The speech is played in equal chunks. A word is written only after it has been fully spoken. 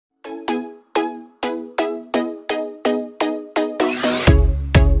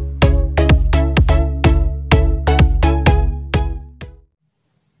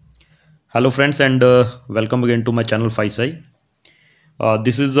Hello friends and welcome again to my channel Phi.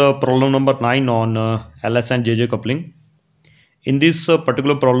 This is problem number 9 on LS and JJ coupling. In this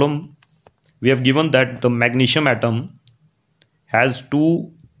particular problem, we have given that the magnesium atom has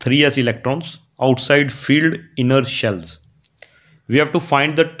two 3s electrons outside filled inner shells. We have to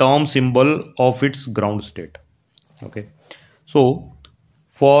find the term symbol of its ground state. Okay, so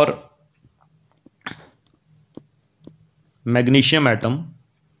for magnesium atom,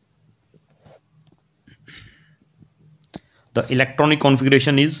 the electronic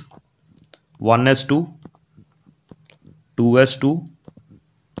configuration is 1s2, 2s2,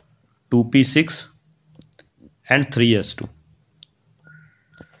 2p6 and 3s2.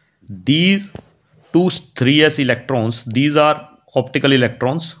 These two 3s electrons, these are optical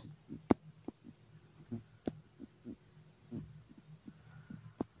electrons.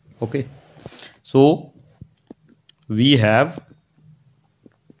 Okay, so we have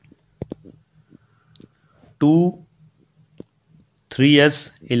two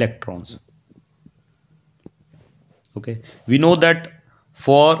 3s electrons. Okay, we know that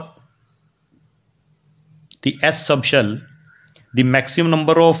for the s subshell, the maximum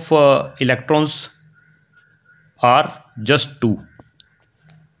number of electrons are just 2.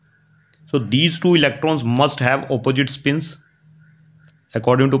 So these two electrons must have opposite spins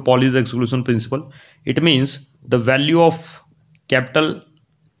according to Pauli's exclusion principle. It means the value of capital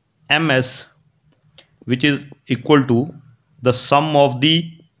MS, which is equal to the sum of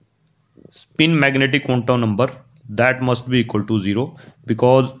the spin magnetic quantum number, that must be equal to 0,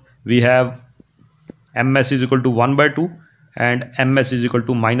 because we have ms is equal to 1 by 2 and ms is equal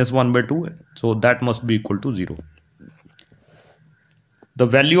to minus 1 by 2, so that must be equal to 0. The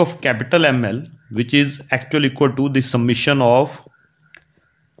value of capital ML, which is actually equal to the summation of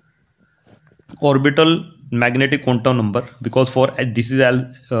orbital magnetic quantum number, because for this is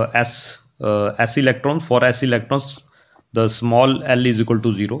s electrons, for s electrons the small l is equal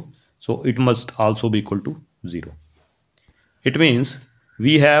to 0, so it must also be equal to 0. It means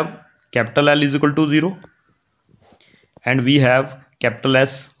we have capital L is equal to 0 and we have capital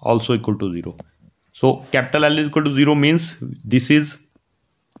S also equal to 0. So capital L is equal to 0 means this is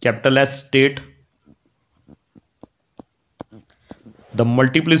capital S state. The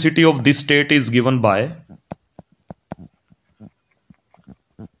multiplicity of this state is given by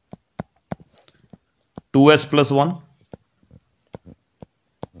 (2s plus 1).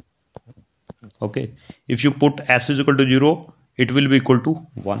 Okay, if you put s is equal to 0, it will be equal to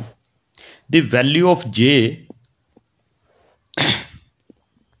 1. The value of j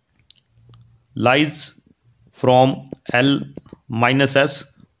lies from L minus s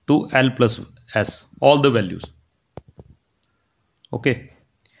to L plus s, all the values. Okay,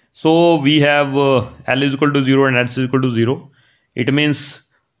 so we have L is equal to 0 and s is equal to 0. It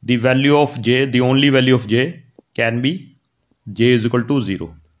means the value of j, the only value of j can be j is equal to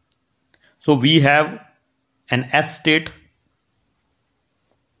 0. So we have an S state,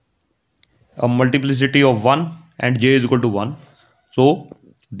 a multiplicity of 1 and j is equal to 1. So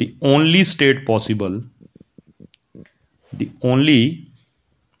the only state possible,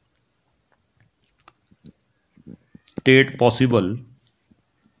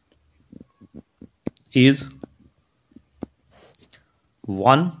 is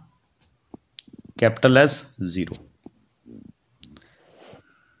 1 capital S 0.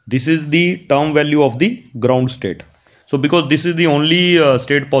 This is the term value of the ground state. So because this is the only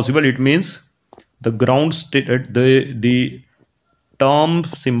state possible, it means the ground state, the term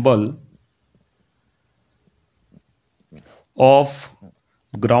symbol of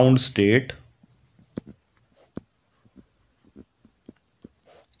ground state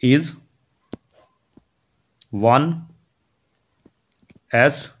is 1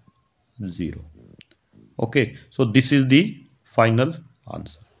 S 0. Okay, so this is the final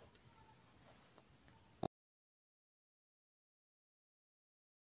answer.